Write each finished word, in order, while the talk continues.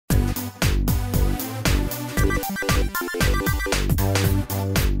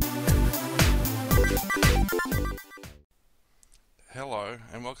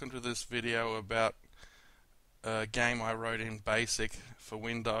and welcome to this video about a game I wrote in BASIC for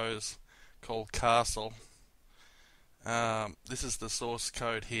Windows called Castle. This is the source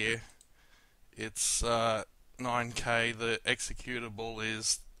code here. It's 9K. The executable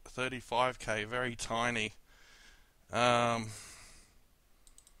is 35K, very tiny.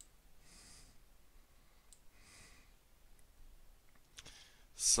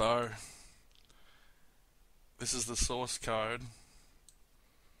 So this is the source code.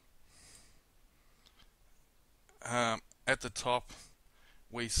 At the top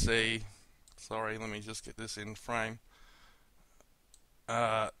we see, sorry, let me just get this in frame,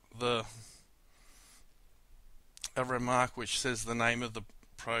 a remark which says the name of the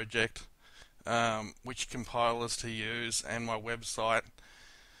project, which compilers to use, and my website.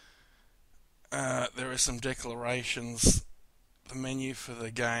 There are some declarations. The menu for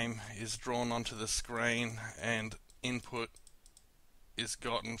the game is drawn onto the screen and input is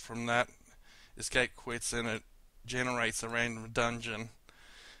gotten from that. Escape quits and it generates a random dungeon.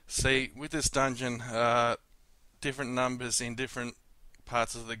 See, with this dungeon, different numbers in different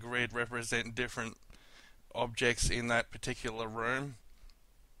parts of the grid represent different objects in that particular room.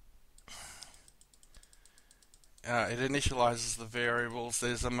 It initializes the variables.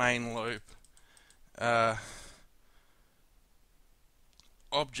 There's a main loop.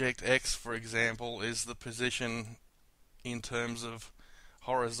 Object X, for example, is the position in terms of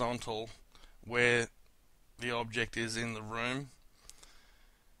horizontal where the object is in the room.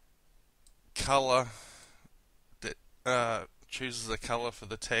 Color that chooses a color for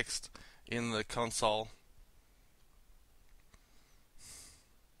the text in the console.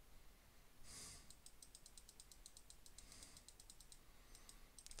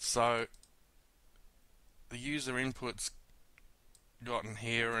 So the user input's gotten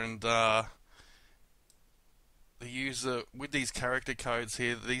here, and the user, with these character codes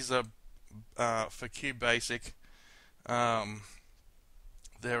here, these are for QBasic.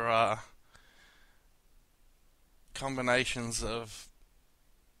 There are combinations of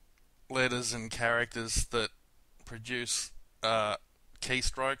letters and characters that produce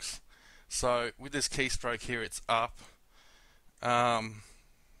keystrokes. So with this keystroke here, it's up.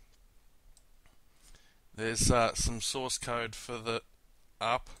 There's some source code for the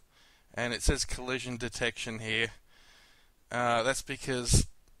up, and it says collision detection here. That's because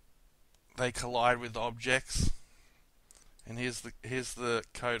they collide with objects. And here's the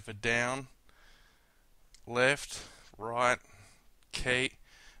code for down, left, right, key.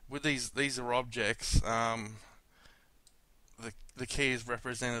 With these are objects. The key is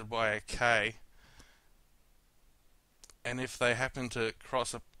represented by a K, and if they happen to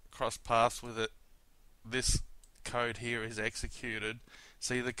cross paths with it, this code here is executed.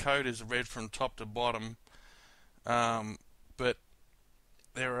 See, the code is read from top to bottom, but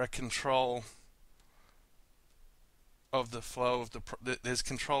there are control of the flow of there's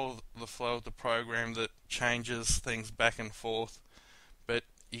control of the flow of the program that changes things back and forth, but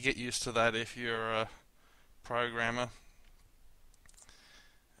you get used to that if you're a programmer.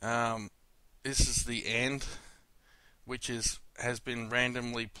 This is the end, which has been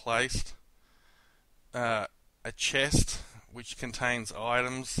randomly placed. A chest which contains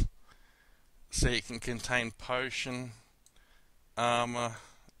items, so it can contain potion, armor,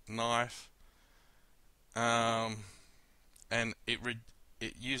 knife, and it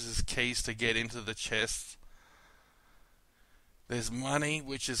uses keys to get into the chest. There's money,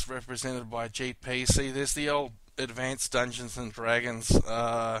 which is represented by GP. See, there's the old Advanced Dungeons and Dragons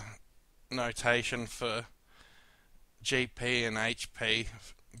notation for GP and HP,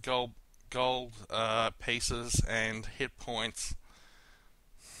 gold pieces and hit points.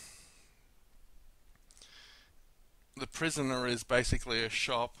 The prisoner is basically a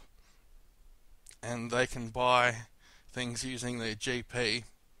shop, and they can buy things using their GP,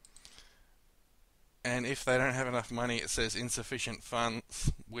 and if they don't have enough money, it says insufficient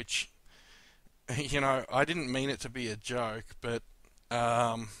funds, which, you know, I didn't mean it to be a joke, but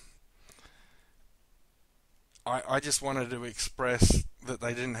I just wanted to express that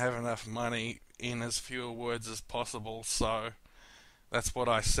they didn't have enough money in as few words as possible, so that's what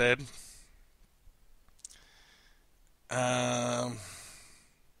I said. And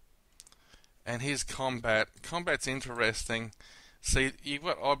here's combat. Combat's interesting. See, you've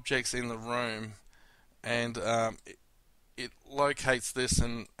got objects in the room, and it locates this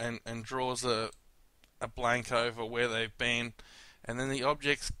and draws a blank over where they've been, and then the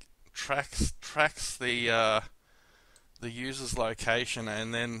object tracks the user's location,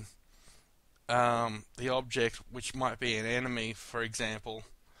 and then the object, which might be an enemy, for example,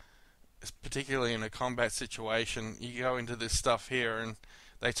 particularly in a combat situation, you go into this stuff here, and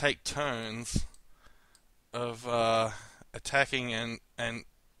they take turns of attacking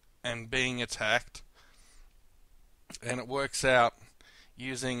and being attacked, and it works out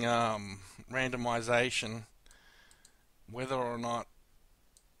using randomization whether or not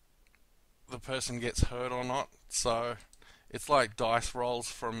the person gets hurt or not. So it's like dice rolls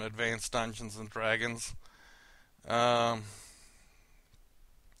from Advanced Dungeons and Dragons. And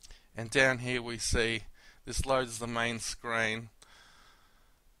down here we see this loads the main screen.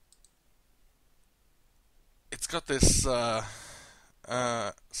 It's got this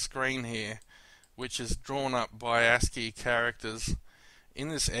screen here which is drawn up by ASCII characters. In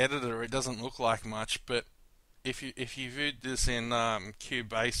this editor it doesn't look like much, but if you viewed this in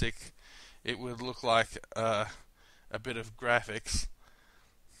QBasic, it would look like a bit of graphics.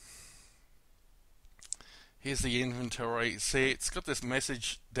 Here's the inventory. See, it's got this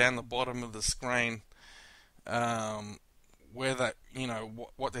message down the bottom of the screen, where that,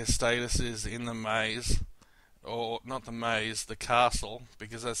 what their status is in the maze, or not the maze, the castle,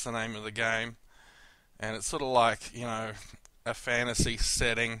 because that's the name of the game. And it's sort of like, a fantasy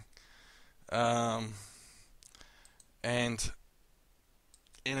setting, and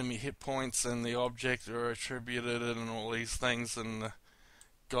enemy hit points and the object are attributed and all these things, and the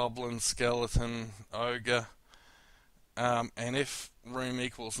goblin, skeleton, ogre, and if room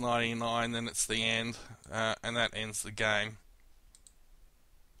equals 99 then it's the end, and that ends the game.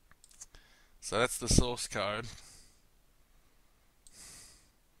 So that's the source code.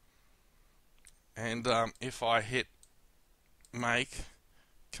 And if I hit make,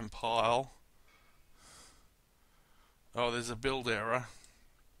 compile, there's a build error,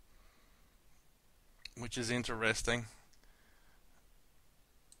 which is interesting.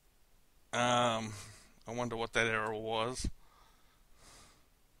 I wonder what that error was.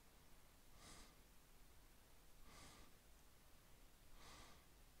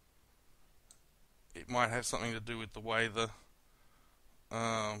 It might have something to do with the way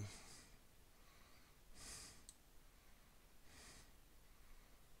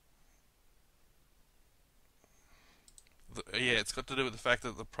yeah, it's got to do with the fact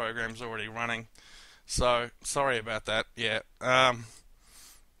that the program's already running. So sorry about that. Yeah.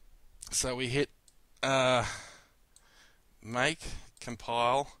 So we hit make,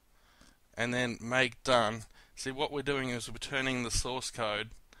 compile, and then make done. See, what we're doing is we're turning the source code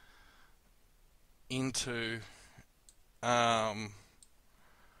into binaries.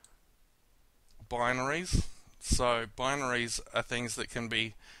 So binaries are things that can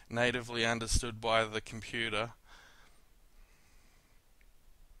be natively understood by the computer.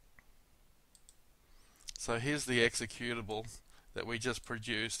 So here's the executable that we just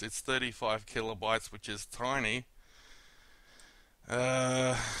produced. It's 35 kilobytes, which is tiny.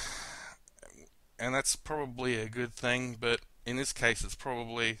 And that's probably a good thing, but in this case it's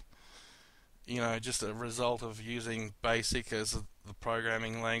probably, just a result of using BASIC as the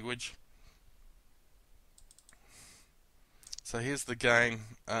programming language. So here's the game.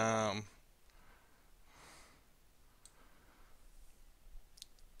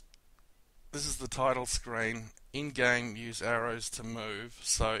 This is the title screen. In-game, use arrows to move.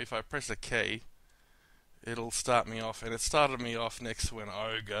 So if I press a key, it'll start me off, and it started me off next to an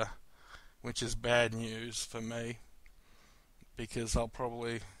ogre, which is bad news for me because I'll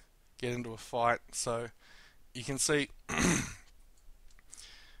probably get into a fight. So you can see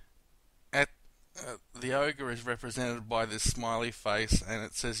the ogre is represented by this smiley face, and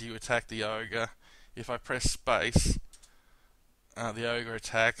it says you attack the ogre. If I press space, the ogre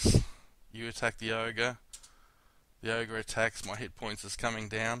attacks. You attack the ogre attacks, my hit points is coming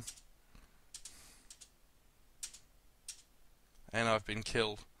down, and I've been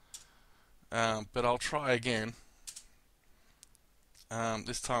killed. But I'll try again.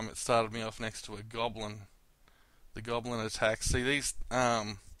 This time it started me off next to a goblin. The goblin attacks. See, these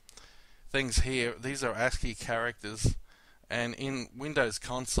things here, these are ASCII characters, and in Windows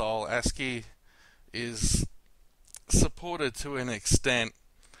Console, ASCII is supported to an extent.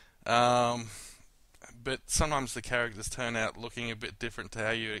 But sometimes the characters turn out looking a bit different to how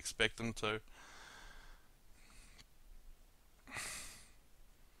you expect them to.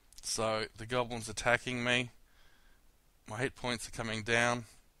 So the goblin's attacking me. My hit points are coming down.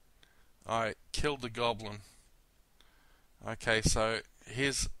 I killed the goblin. Okay, so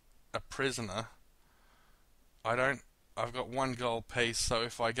here's a prisoner. I've got 1 gold piece, so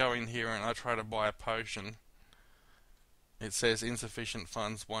if I go in here and I try to buy a potion, it says insufficient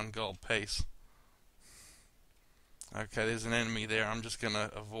funds, 1 gold piece. Okay, there's an enemy there. I'm just going to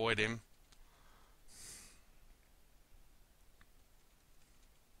avoid him.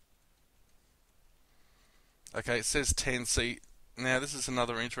 Okay, it says 10. See, Now this is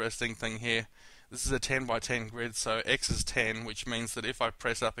another interesting thing here. This is a 10 by 10 grid, so X is 10, which means that if I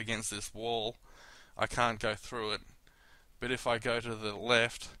press up against this wall, I can't go through it. But if I go to the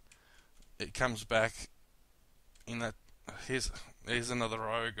left, it comes back in that. Here's another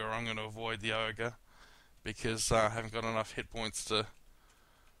ogre. I'm going to avoid the ogre because I haven't got enough hit points to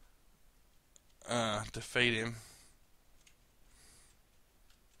defeat him.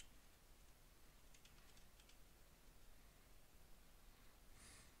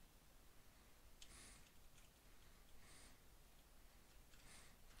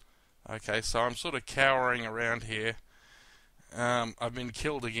 Okay, so I'm sort of cowering around here. I've been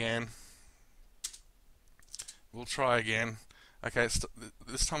killed again. We'll try again. Okay,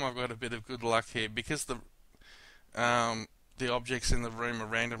 this time I've got a bit of good luck here because the objects in the room are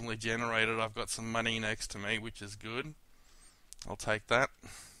randomly generated. I've got some money next to me, which is good. I'll take that.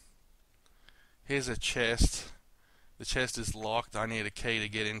 Here's a chest. The chest is locked. I need a key to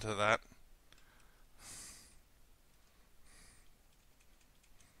get into that.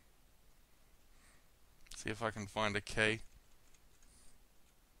 See if I can find a key.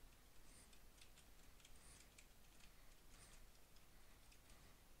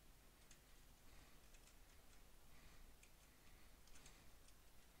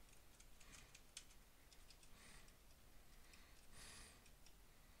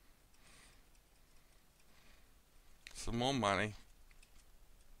 Some more money.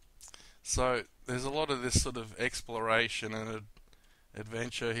 So there's a lot of this sort of exploration and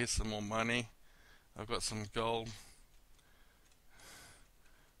adventure. Here's some more money. I've got some gold.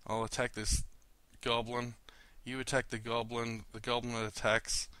 I'll attack this goblin. You attack the goblin. The goblin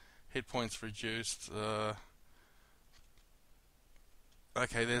attacks. Hit points reduced.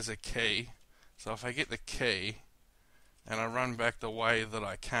 Okay, there's a key. So if I get the key and I run back the way that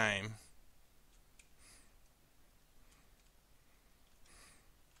I came,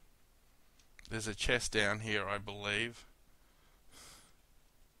 there's a chest down here, I believe.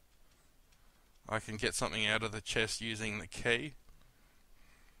 I can get something out of the chest using the key.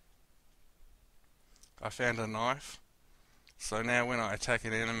 I found a knife. So now when I attack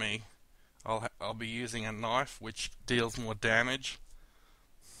an enemy, I'll be using a knife which deals more damage.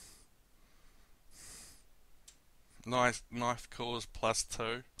 Knife cause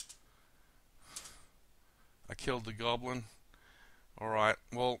 +2. I killed the goblin. Alright,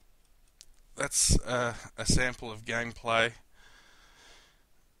 well, that's a sample of gameplay.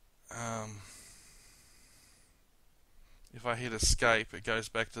 If I hit escape, it goes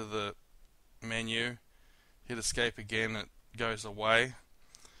back to the menu. Hit escape again, it goes away.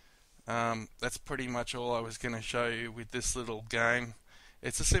 That's pretty much all I was going to show you with this little game.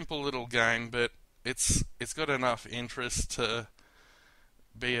 It's a simple little game, but it's got enough interest to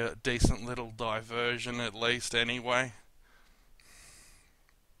be a decent little diversion at least anyway.